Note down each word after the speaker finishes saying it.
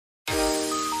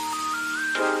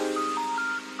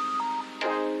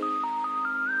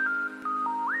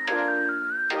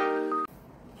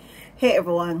Hey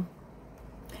everyone.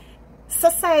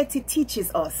 Society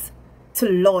teaches us to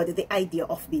laud the idea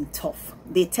of being tough.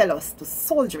 They tell us to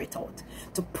soldier it out,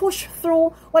 to push through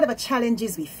whatever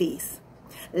challenges we face.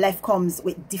 Life comes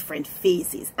with different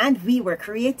phases, and we were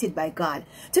created by God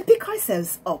to pick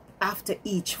ourselves up after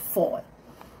each fall.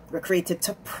 We're created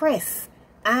to press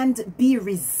and be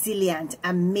resilient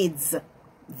amidst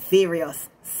various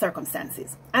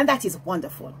circumstances, and that is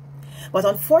wonderful. But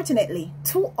unfortunately,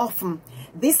 too often,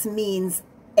 this means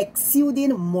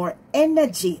exuding more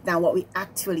energy than what we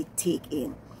actually take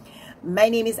in. My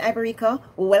name is Iberica.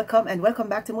 Welcome and welcome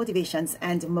back to Motivations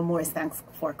and Memorials. Thanks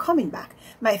for coming back.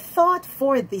 My thought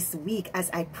for this week, as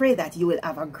I pray that you will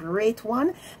have a great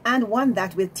one and one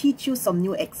that will teach you some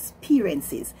new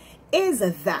experiences, is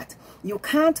that you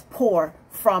can't pour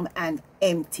from an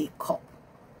empty cup.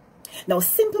 Now,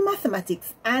 simple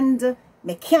mathematics and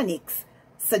mechanics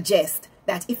suggest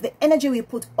that if the energy we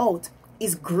put out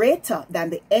is greater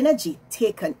than the energy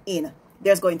taken in,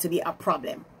 there's going to be a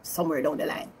problem somewhere down the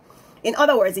line. In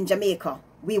other words, in Jamaica,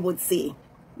 we would say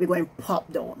we're going to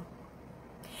pop down.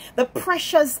 The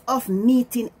pressures of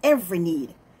meeting every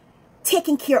need,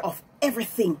 taking care of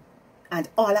everything and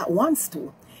all at once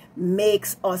too,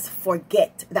 makes us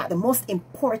forget that the most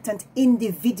important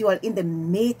individual in the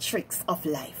matrix of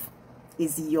life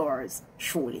is yours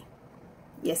truly.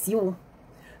 Yes, you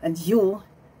and you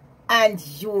and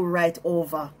you right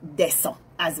over there,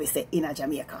 as we say in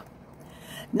Jamaica.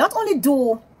 Not only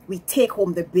do we take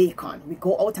home the bacon, we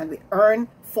go out and we earn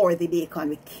for the bacon,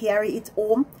 we carry it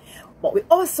home, but we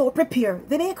also prepare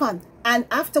the bacon. And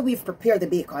after we've prepared the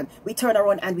bacon, we turn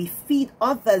around and we feed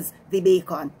others the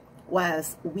bacon,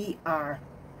 whilst we are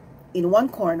in one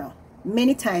corner,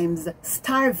 many times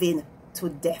starving to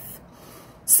death.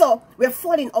 So we're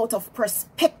falling out of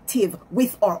perspective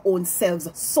with our own selves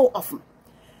so often.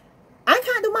 I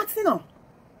can't do math, you know.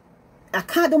 I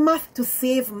can't do math to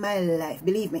save my life,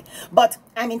 believe me. But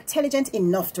I'm intelligent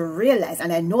enough to realize,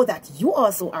 and I know that you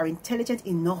also are intelligent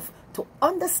enough to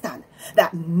understand,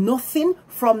 that nothing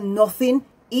from nothing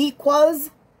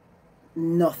equals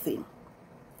nothing.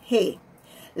 Hey,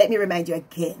 let me remind you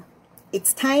again.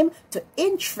 It's time to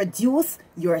introduce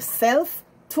yourself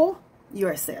to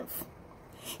yourself.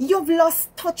 You've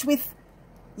lost touch with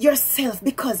yourself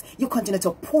because you continue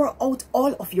to pour out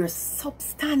all of your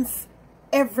substance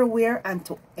everywhere and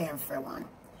to everyone.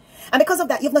 And because of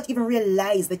that, you've not even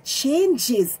realized the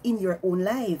changes in your own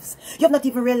lives. You've not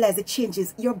even realized the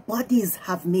changes your bodies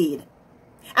have made.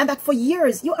 And that for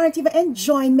years, you aren't even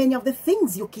enjoying many of the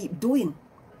things you keep doing.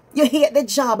 You hate the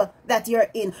job that you're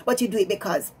in, but you do it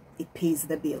because it pays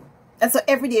the bill. And so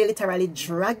every day you literally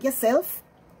drag yourself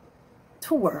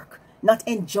to work, not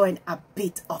enjoying a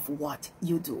bit of what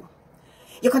you do.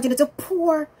 You continue to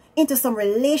pour into some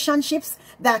relationships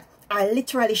that are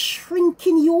literally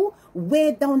shrinking you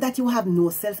way down, that you have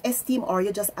no self-esteem, or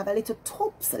you just have a little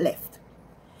tops left.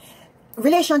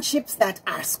 Relationships that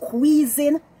are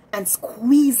squeezing and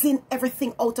squeezing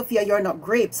everything out of you. You're not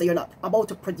grapes, so you're not about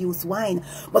to produce wine,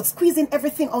 but squeezing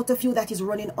everything out of you that is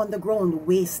running on the ground,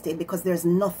 wasted, because there's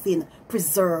nothing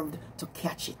preserved to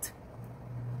catch it.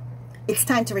 It's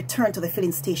time to return to the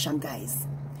filling station, guys.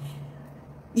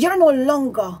 You're no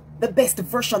longer the best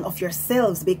version of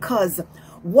yourselves, because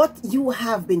what you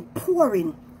have been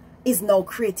pouring is now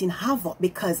creating havoc,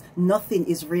 because nothing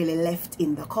is really left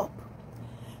in the cup.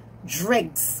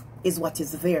 Dregs is what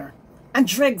is there. And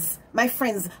dregs, my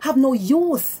friends, have no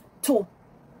use to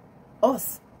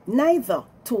us, neither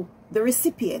to the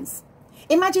recipients.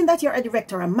 Imagine that you're a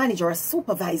director, a manager, a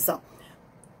supervisor,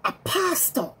 a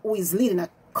pastor who is leading a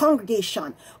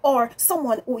congregation, or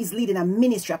someone who is leading a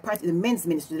ministry, a part of the men's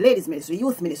ministry, the ladies ministry,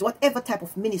 youth ministry, whatever type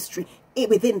of ministry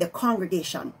within the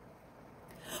congregation.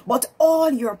 But all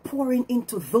you're pouring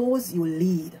into those you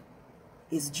lead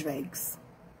is dregs.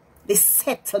 The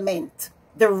settlement,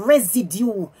 the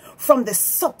residue from the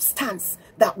substance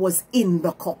that was in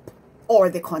the cup or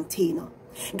the container.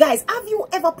 Guys, have you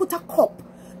ever put a cup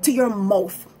to your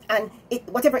mouth and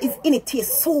whatever is in it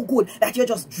tastes so good that you're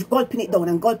just gulping it down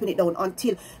and gulping it down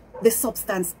until the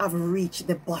substance have reached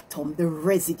the bottom, the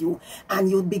residue, and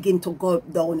you begin to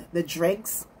gulp down the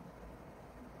dregs?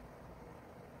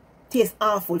 Tastes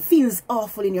awful, feels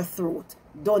awful in your throat,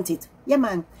 don't it? Yeah,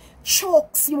 man.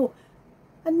 Chokes you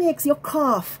and makes you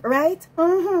cough, right?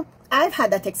 I've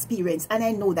had that experience, and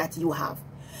I know that you have.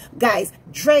 Guys,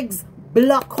 dregs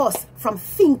block us from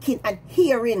thinking and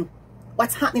hearing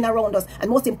what's happening around us,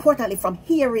 and most importantly, from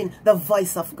hearing the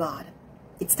voice of God.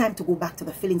 It's time to go back to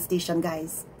the filling station,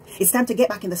 guys. It's time to get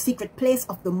back in the secret place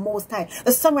of the Most High.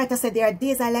 The songwriter said, there are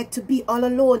days I like to be all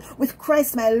alone. With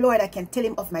Christ my Lord, I can tell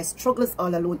him of my struggles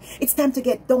all alone. It's time to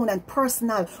get down and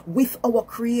personal with our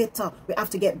Creator. We have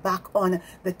to get back on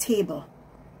the table.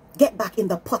 Get back in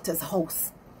the potter's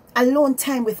house. Alone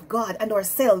time with God and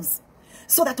ourselves,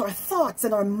 so that our thoughts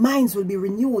and our minds will be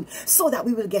renewed, so that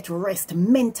we will get rest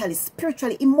mentally,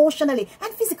 spiritually, emotionally,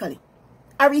 and physically.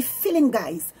 A refilling,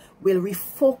 guys, will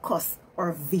refocus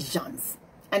our visions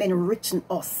and enrichen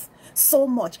us so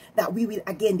much that we will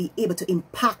again be able to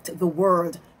impact the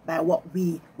world by what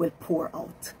we will pour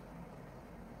out.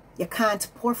 You can't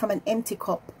pour from an empty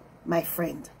cup, my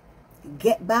friend.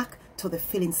 Get back to the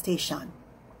filling station.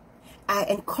 I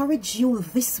encourage you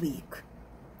this week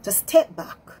to step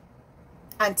back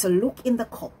and to look in the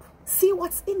cup. See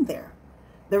what's in there.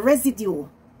 The residue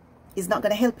is not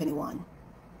going to help anyone.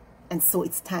 And so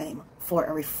it's time for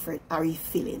a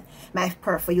refilling. My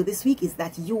prayer for you this week is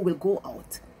that you will go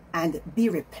out and be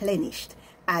replenished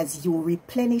as you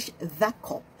replenish that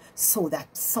cup, so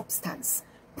that substance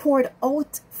poured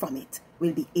out from it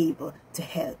will be able to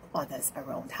help others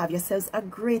around. Have yourselves a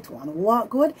great one. Walk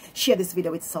good. Share this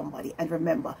video with somebody. And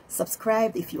remember,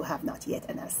 subscribe if you have not yet.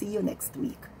 And I'll see you next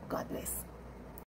week. God bless.